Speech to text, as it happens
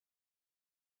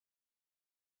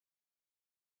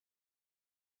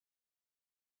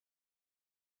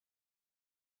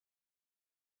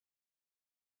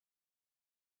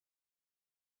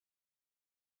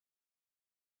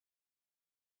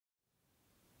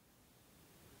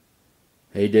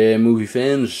Hey there, movie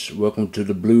fans. Welcome to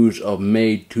the Blues of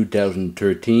May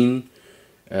 2013.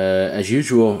 As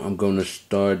usual, I'm going to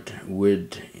start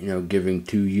with giving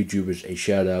two YouTubers a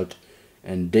shout out,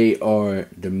 and they are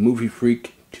the Movie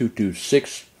Freak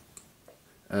 226.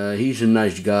 He's a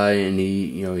nice guy, and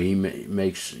he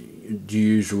makes the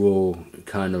usual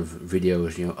kind of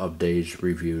videos, updates,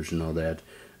 reviews, and all that.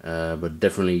 But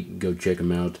definitely go check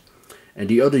him out. And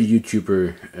the other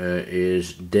YouTuber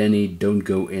is Danny Don't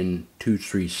Go In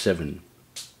 237.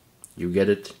 You get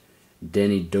it?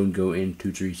 Danny Don't Go In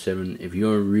 237. If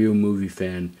you're a real movie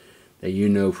fan, then you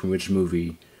know from which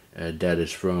movie that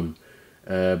is from.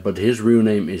 But his real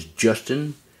name is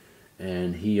Justin,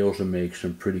 and he also makes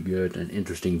some pretty good and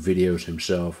interesting videos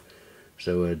himself.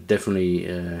 So definitely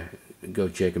go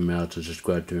check him out and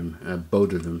subscribe to him,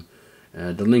 both of them.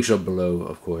 The links are below,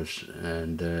 of course,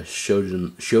 and show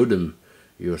them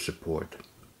your support.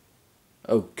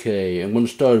 Okay, I'm going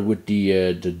to start with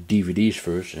the DVDs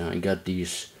first. I got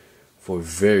these for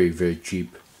very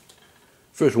cheap.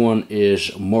 First one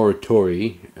is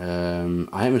Moratori.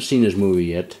 I haven't seen this movie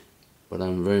yet, but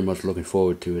I'm very much looking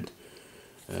forward to it.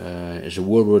 It's a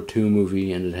World War II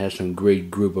movie, and it has some great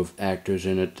group of actors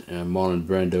in it. Marlon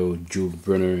Brando, Jules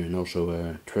Brunner, and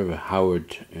also Trevor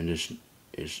Howard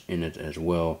is in it as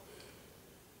well.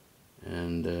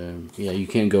 And yeah, you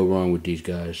can't go wrong with these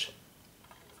guys.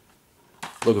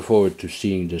 Looking forward to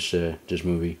seeing this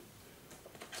movie.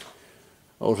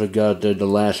 Also got The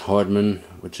Last Hardman,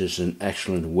 which is an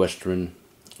excellent western.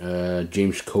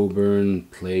 James Coburn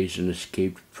plays an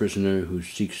escaped prisoner who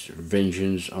seeks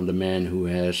vengeance on the man who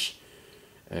has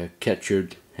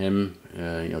captured him.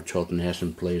 Charlton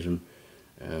Heston plays him,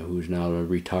 who's now a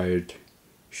retired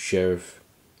sheriff.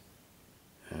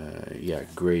 Yeah,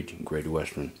 great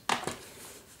western.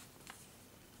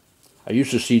 I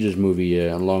used to see this movie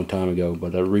a long time ago,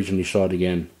 but I recently saw it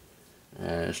again.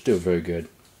 It's still very good.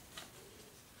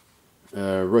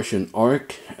 Russian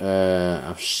Ark.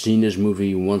 I've seen this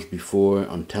movie once before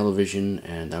on television,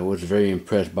 and I was very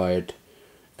impressed by it.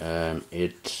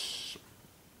 It's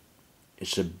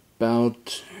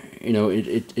about,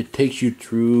 it takes you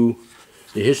through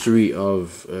the history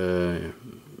of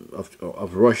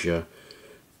Russia,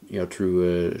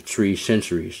 through 3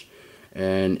 centuries,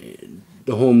 and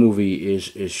the whole movie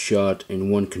is shot in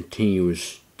one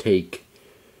continuous take,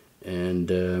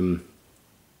 and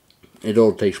it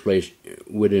all takes place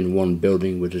within one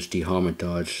building, which is the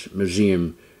Hermitage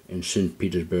Museum in St.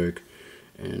 Petersburg.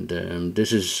 And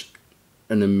this is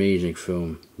an amazing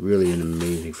film, really an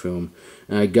amazing film.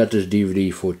 And I got this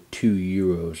DVD for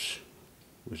 €2,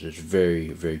 which is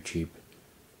very cheap.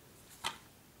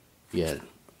 Yeah,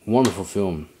 wonderful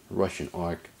film, Russian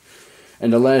Ark.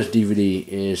 And the last DVD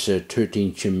is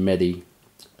 13 Chimedi,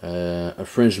 a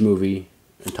French movie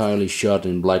entirely shot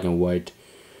in black and white.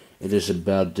 It is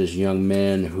about this young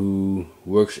man who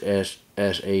works as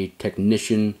a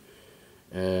technician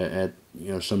at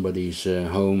somebody's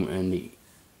home, and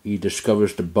he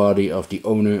discovers the body of the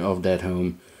owner of that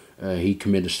home. He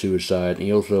committed suicide.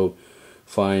 He also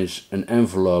finds an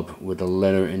envelope with a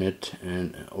letter in it,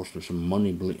 and also some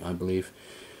money, I believe.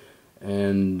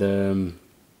 And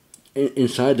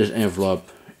inside this envelope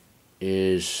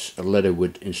is a letter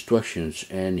with instructions,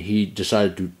 and he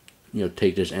decided to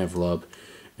take this envelope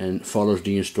and follows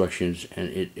the instructions, and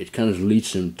it kind of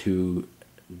leads him to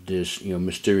this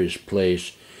mysterious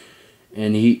place.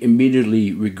 And he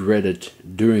immediately regretted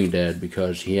doing that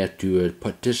because he had to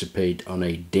participate on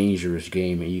a dangerous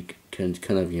game, and you can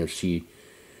kind of see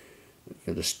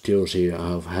the stills here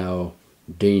of how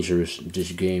dangerous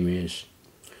this game is.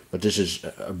 But this is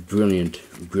a brilliant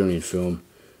film.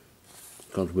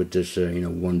 Comes with this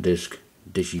one disc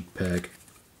digipack.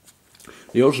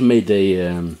 They also made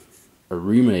a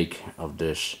remake of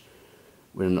this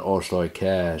with an all-star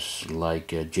cast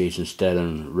like Jason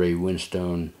Statham, Ray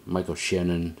Winstone, Michael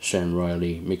Shannon, Sam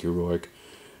Riley, Mickey Rourke.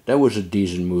 That was a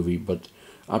decent movie, but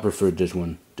I preferred this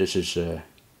one. This is a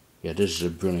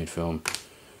brilliant film.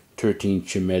 13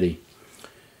 Chimedi.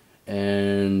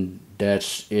 And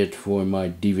that's it for my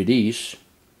DVDs.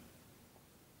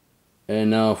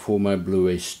 And now for my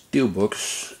Blu-ray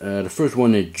steelbooks. The first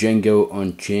one is Django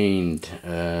Unchained.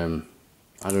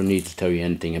 I don't need to tell you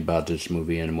anything about this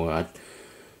movie anymore. I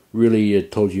really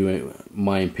told you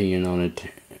my opinion on it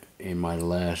in my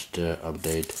last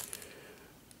update.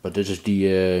 But this is the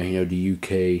the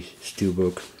UK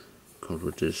steelbook. Comes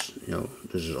with this,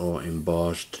 this is all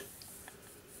embossed.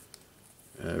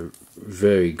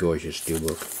 Very gorgeous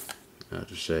steelbook, I have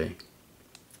to say.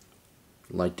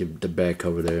 Like the back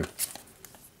cover there.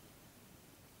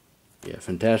 Yeah,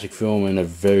 fantastic film and a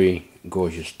very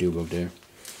gorgeous steelbook there.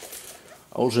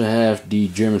 I also have the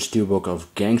German steelbook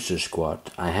of Gangster Squad.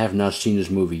 I have not seen this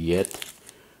movie yet,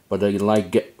 but I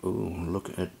like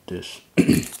look at this.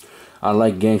 I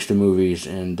like gangster movies,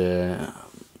 and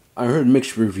I heard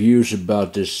mixed reviews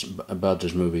about this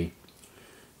movie.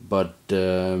 But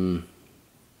you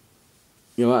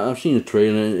know, I've seen the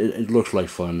trailer. It looks like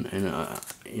fun, and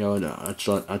you know,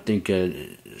 I think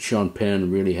Sean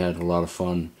Penn really had a lot of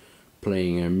fun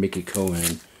playing Mickey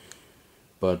Cohen.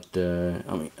 But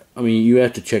I mean, you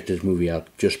have to check this movie out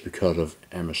just because of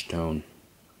Emma Stone,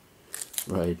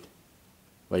 right?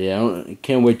 But yeah, I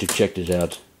can't wait to check this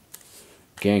out.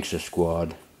 Gangster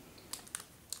Squad.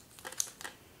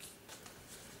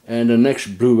 And the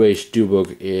next Blu-ray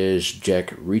steelbook is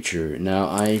Jack Reacher. Now,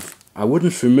 I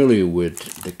wasn't familiar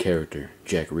with the character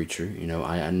Jack Reacher. You know,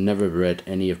 I never read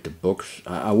any of the books.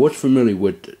 I was familiar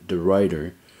with the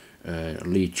writer,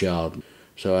 Lee Child.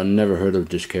 So I never heard of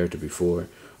this character before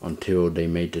until they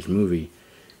made this movie.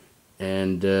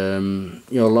 And you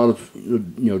know, a lot of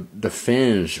the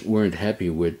fans weren't happy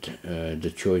with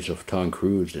the choice of Tom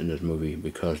Cruise in this movie,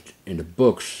 because in the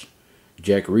books,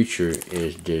 Jack Reacher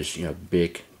is this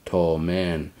big, tall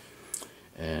man,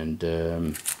 and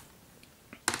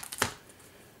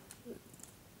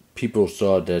people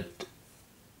thought that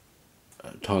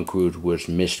Tom Cruise was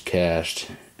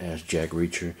miscast as Jack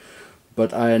Reacher.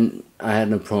 But I had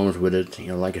no problems with it. You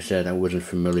know, like I said, I wasn't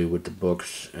familiar with the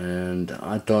books, and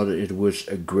I thought it was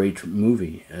a great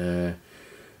movie. I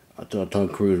thought Tom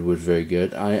Cruise was very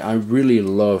good. I really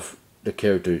love the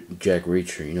character Jack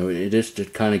Reacher. You know, it is the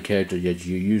kind of character that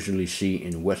you usually see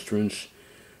in westerns,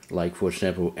 like for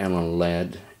example Alan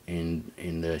Ladd in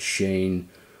Shane,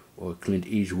 or Clint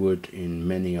Eastwood in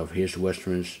many of his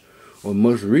westerns, or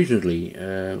most recently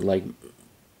like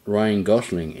Ryan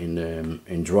Gosling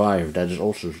in Drive. That is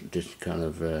also this kind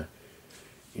of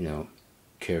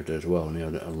character as well.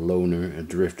 You know, a loner, a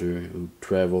drifter who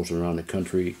travels around the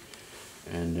country,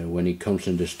 and when he comes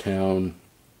in this town,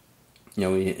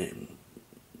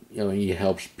 he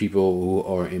helps people who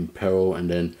are in peril, and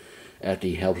then after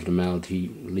he helps them out, he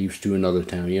leaves to another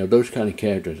town. You know, those kind of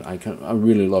characters. I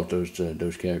really love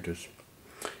those characters.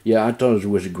 Yeah, I thought it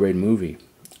was a great movie.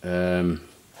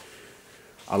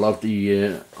 I love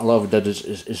that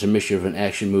it's a mixture of an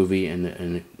action movie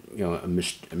and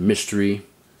a mystery,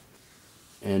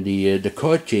 and the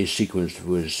car chase sequence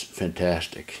was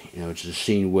fantastic. You know, it's a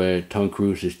scene where Tom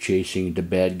Cruise is chasing the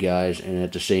bad guys, and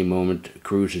at the same moment,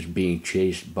 Cruise is being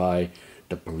chased by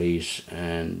the police,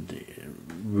 and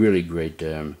really great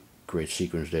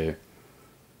sequence there.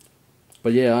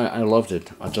 But yeah, I loved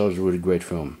it. I thought it was a really great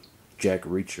film. Jack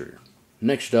Reacher.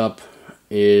 Next up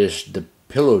is The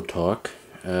Pillow Talk.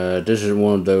 This is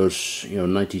one of those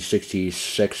 1960s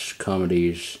sex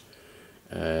comedies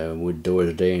with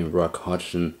Doris Day and Rock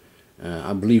Hudson.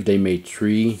 I believe they made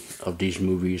 3 of these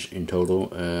movies in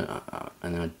total,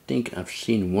 and I think I've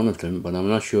seen one of them, but I'm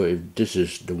not sure if this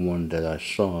is the one that I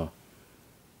saw.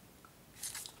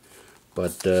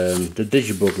 But the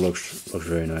digibook looks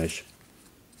very nice.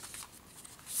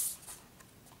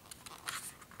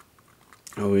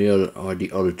 Oh, yeah, are the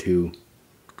other 2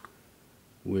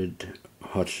 with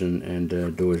Hudson and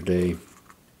Doris Day.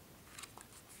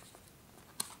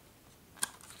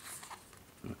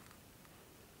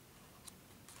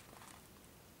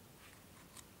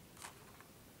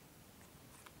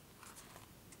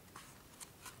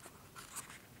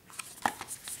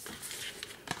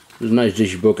 It's a nice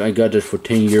digibook. I got this for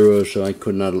 €10, so I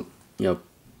could not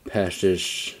pass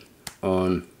this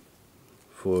on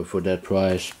for that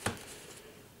price.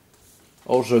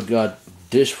 Also got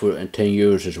this for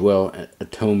 €10 as well,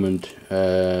 Atonement.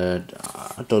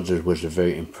 I thought this was a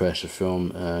very impressive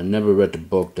film. Never read the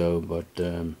book though, but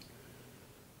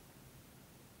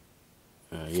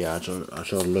yeah, I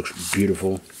thought it looks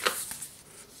beautiful.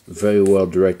 Very well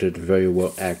directed, very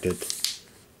well acted.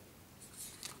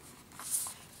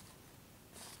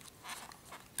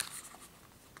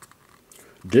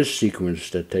 This sequence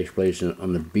that takes place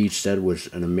on the beach, that was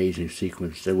an amazing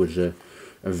sequence. That was a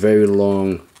very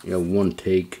long, one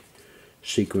take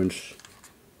sequence.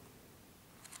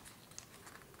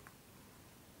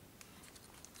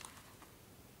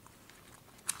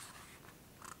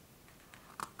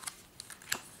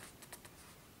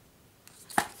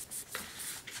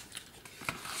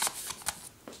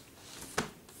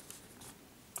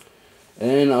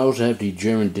 And I also have the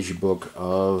German digibook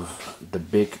of The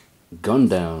Big Gun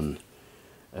Down,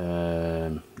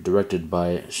 directed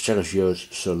by Sergio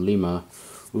Solima,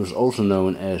 who is also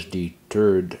known as the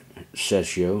third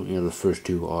Sergio. The first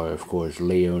 2 are, of course,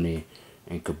 Leone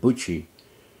and Capucci.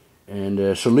 And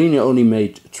Solima only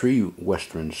made 3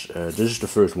 westerns. This is the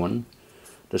first one.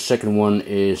 The second one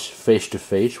is Face to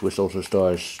Face, which also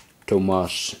stars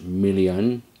Tomas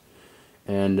Milian.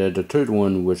 And the third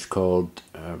one was called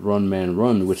Run Man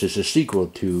Run, which is a sequel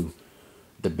to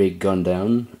The Big Gun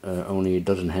Down. Only it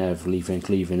doesn't have Lee Van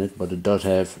Cleef in it, but it does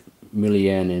have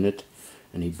Milian in it,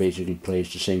 and he basically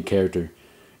plays the same character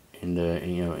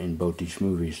in both these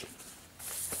movies.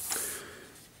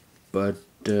 But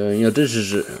this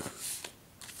is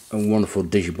a wonderful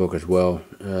digibook as well.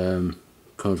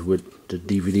 Comes with the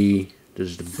DVD. This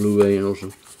is the Blu-ray, and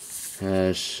also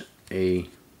has a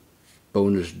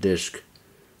bonus disc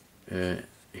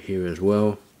here as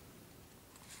well.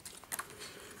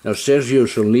 Now Sergio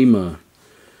Solima,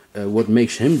 what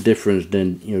makes him different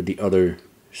than the other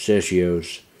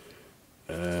Sergios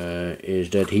is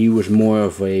that he was more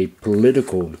of a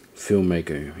political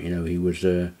filmmaker. He was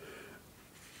a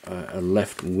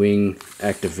left-wing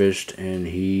activist, and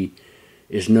he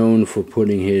is known for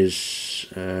putting his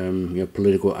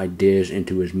political ideas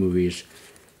into his movies.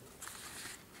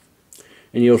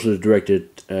 And he also directed,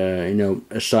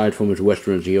 aside from his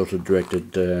westerns, he also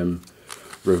directed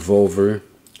Revolver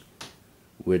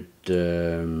with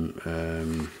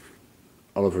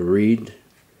Oliver Reed,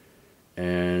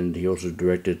 and he also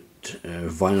directed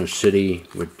Violent City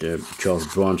with Charles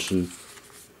Bronson,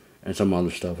 and some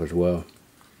other stuff as well.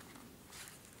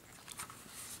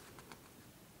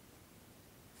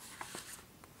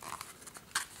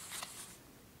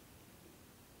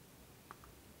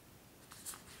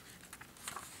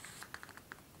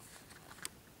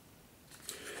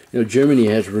 Germany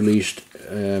has released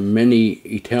many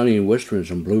Italian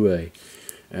westerns on Blu-ray.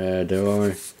 There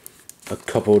are a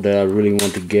couple that I really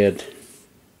want to get,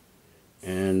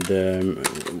 and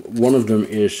one of them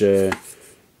is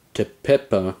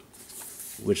Tepepa,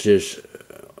 which is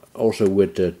also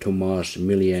with Tomas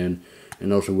Milian,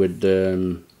 and also with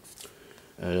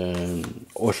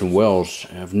Orson Welles.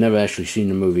 I've never actually seen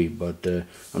the movie, but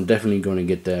I'm definitely going to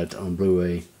get that on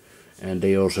Blu-ray. And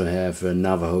they also have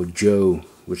Navajo Joe,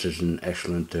 which is an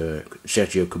excellent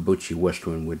Sergio Corbucci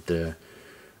western with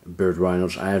Burt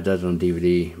Reynolds. I have that on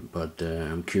DVD, but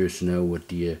I'm curious to know what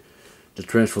the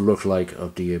transfer looks like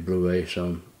of the Blu-ray, so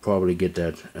I'll probably get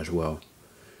that as well.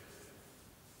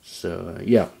 So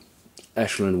yeah,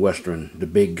 excellent western, The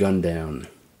Big Gun Down.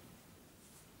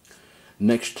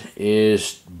 Next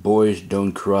is Boys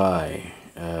Don't Cry.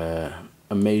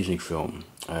 Amazing film.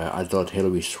 I thought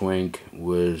Hilary Swank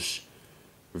was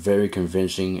very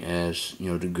convincing as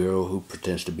the girl who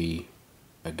pretends to be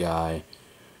a guy.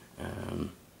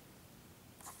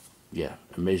 Yeah,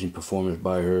 amazing performance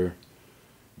by her.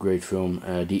 Great film.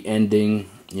 The ending,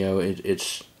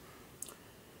 it's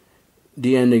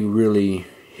the ending really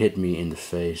hit me in the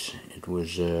face. It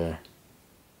was it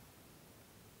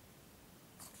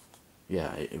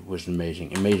was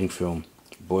amazing film.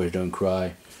 Boys Don't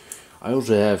Cry. I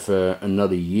also have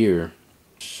Another Year.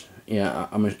 Yeah,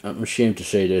 I'm ashamed to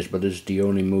say this, but this is the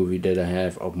only movie that I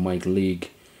have of Mike Leigh.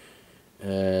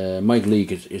 Mike Leigh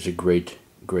is a great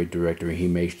director. He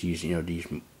makes these these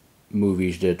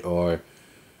movies that are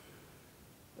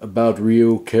about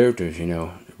real characters,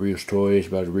 real stories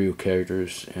about real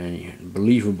characters and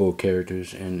believable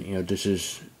characters, and this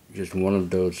is just one of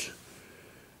those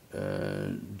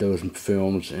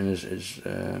films, and it's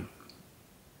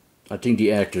I think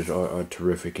the actors are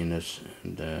terrific in this,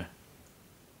 and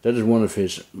that is one of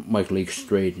his Mike Leigh's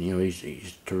straight. He's a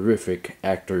terrific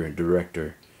actor and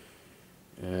director.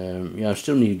 I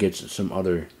still need to get some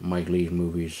other Mike Leigh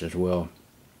movies as well.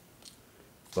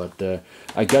 But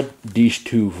I got these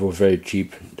two for very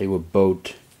cheap. They were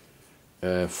both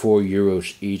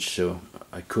 €4 each, so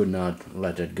I could not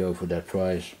let that go for that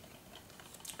price.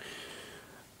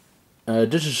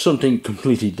 This is something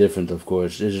completely different, of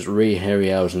course. This is Ray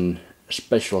Harryhausen,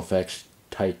 special effects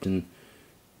titan.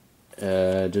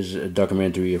 This is a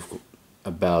documentary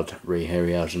about Ray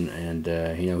Harryhausen, and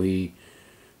he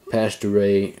passed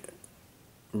away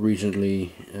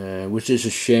recently, which is a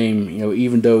shame.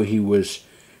 Even though he was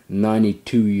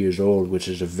 92 years old, which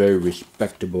is a very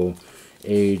respectable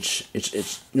age,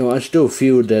 it's I still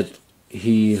feel that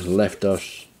he left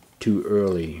us too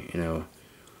early.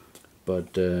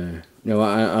 But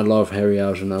I love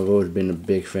Harryhausen. I've always been a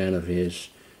big fan of his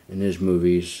and his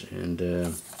movies, and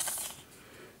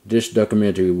this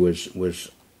documentary was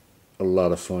a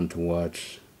lot of fun to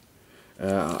watch.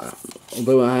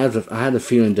 Although I had a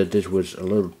feeling that this was a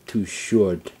little too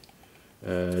short.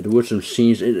 There were some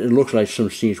scenes. It looks like some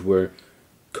scenes were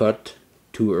cut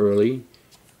too early.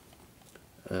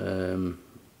 I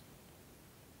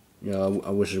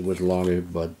wish it was longer,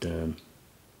 but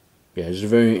it's a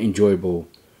very enjoyable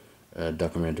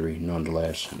documentary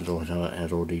nonetheless. It also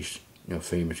has all these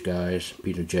famous guys,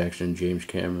 Peter Jackson, James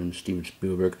Cameron, Steven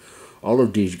Spielberg, all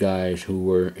of these guys who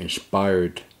were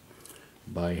inspired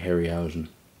by Harryhausen.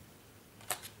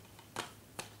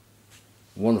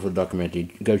 Wonderful documentary,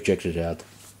 go check this out.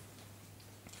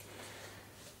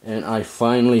 And I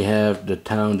finally have The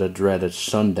Town That Dreaded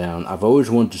Sundown. I've always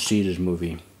wanted to see this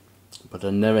movie, but I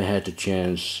never had the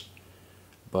chance.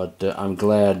 But I'm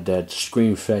glad that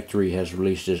Scream Factory has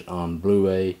released this on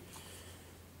Blu-ray.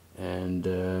 And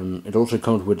it also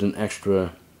comes with an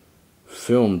extra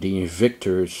film, The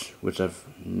Invictors, which I've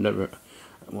never...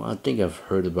 Well, I think I've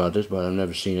heard about this, but I've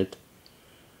never seen it.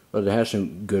 But it has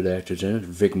some good actors in it.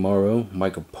 Vic Morrow,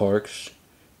 Michael Parks,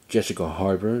 Jessica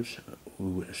Harper,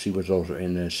 who she was also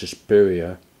in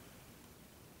Suspiria.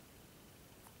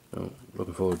 So,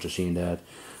 looking forward to seeing that.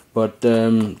 But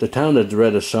The Town That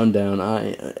Dreaded Sundown,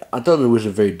 I thought it was a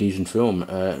very decent film.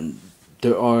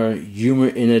 There are humor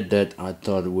in it that I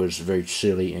thought was very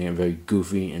silly and very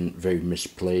goofy and very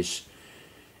misplaced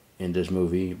in this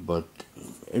movie, but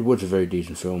it was a very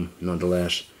decent film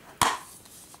nonetheless.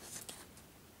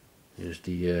 Here's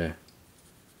the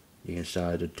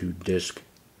inside, the 2 disc.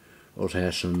 Also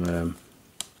has some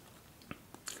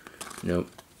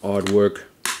artwork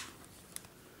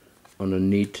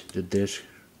underneath the disc.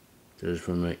 This is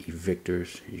from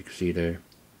Evictors, you can see there.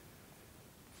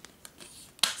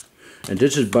 And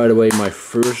this is, by the way, my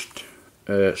first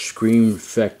Scream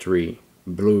Factory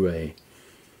Blu-ray.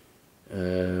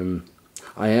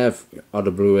 I have other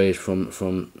Blu-rays from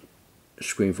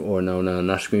Scream, or no,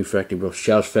 not Scream Factory, but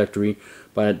Shout Factory.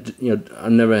 But I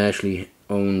never actually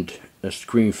owned a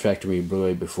Scream Factory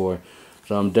Blu-ray before,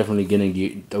 so I'm definitely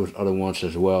getting those other ones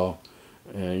as well.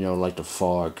 Like the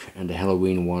Fog and the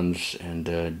Halloween ones and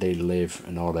They Live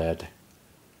and all that.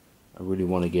 I really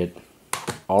want to get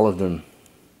all of them.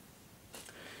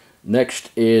 Next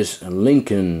is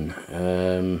Lincoln.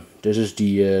 This is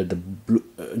the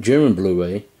German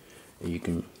Blu-ray. You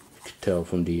can tell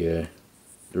from the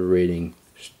rating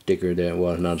sticker there.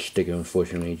 Well, not a sticker,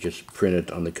 unfortunately, just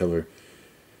printed on the cover.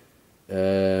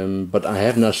 But I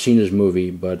have not seen this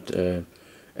movie. But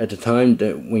at the time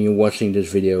that when you're watching this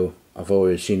video, I've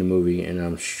already seen the movie, and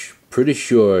I'm pretty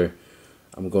sure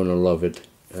I'm gonna love it.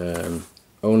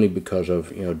 Only because of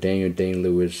Daniel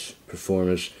Day-Lewis'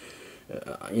 performance.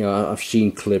 I've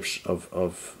seen clips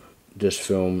of this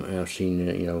film, and I've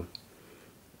seen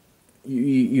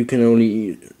you can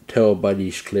only tell by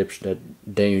these clips that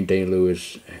Daniel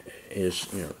Day-Lewis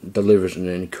delivers an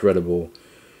incredible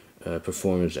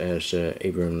performance as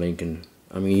Abraham Lincoln.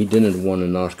 I mean, he didn't win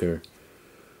an Oscar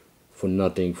for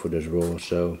nothing for this role,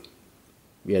 so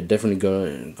yeah, definitely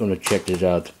gonna check this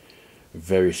out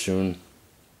very soon.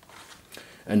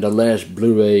 And the last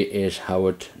Blu-ray is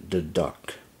Howard the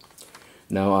Duck.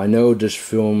 Now, I know this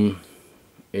film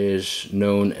is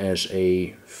known as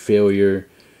a failure,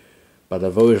 but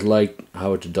I've always liked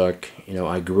Howard the Duck.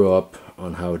 I grew up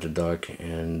on Howard the Duck,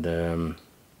 and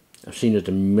I've seen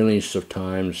it millions of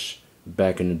times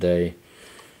back in the day,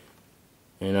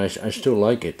 and I still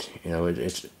like it.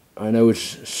 I know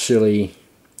it's silly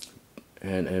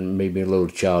and maybe a little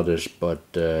childish, but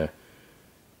I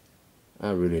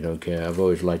really don't care. I've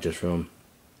always liked this film.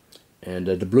 And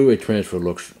the Blu-ray transfer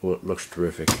looks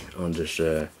terrific on this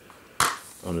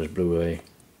Blu-ray.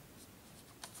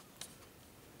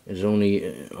 It's only,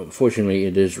 unfortunately,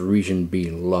 it is Region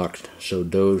B locked. So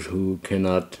those who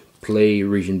cannot play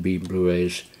Region B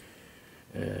Blu-rays,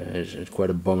 it's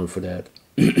quite a bummer for that.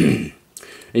 And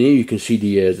here you can see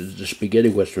the spaghetti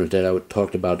westerns that I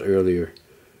talked about earlier,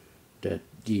 that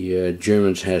the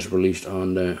Germans has released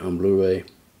on Blu-ray.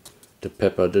 The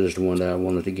Pepper, this is the one that I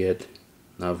wanted to get.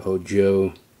 Navajo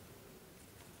Joe,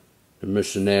 The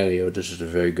Mercenario, this is a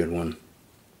very good one.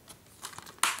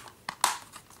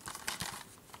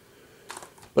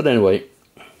 But anyway,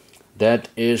 that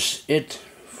is it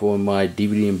for my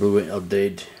DVD and Blu-ray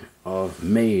update of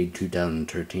May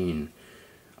 2013.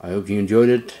 I hope you enjoyed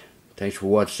it. Thanks for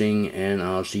watching, and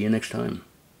I'll see you next time.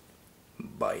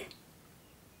 Bye.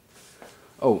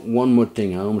 Oh, one more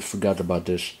thing, I almost forgot about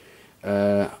this.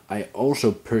 I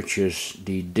also purchased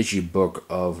the digibook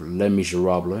of Les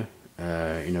Miserables,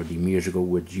 the musical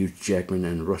with Hugh Jackman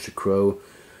and Russell Crowe,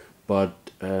 but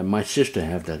my sister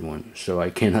have that one, so I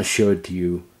cannot show it to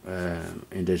you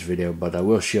in this video, but I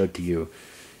will show it to you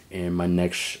in my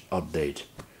next update.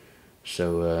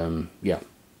 So yeah,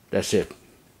 that's it.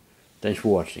 Thanks for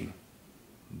watching.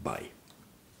 Bye.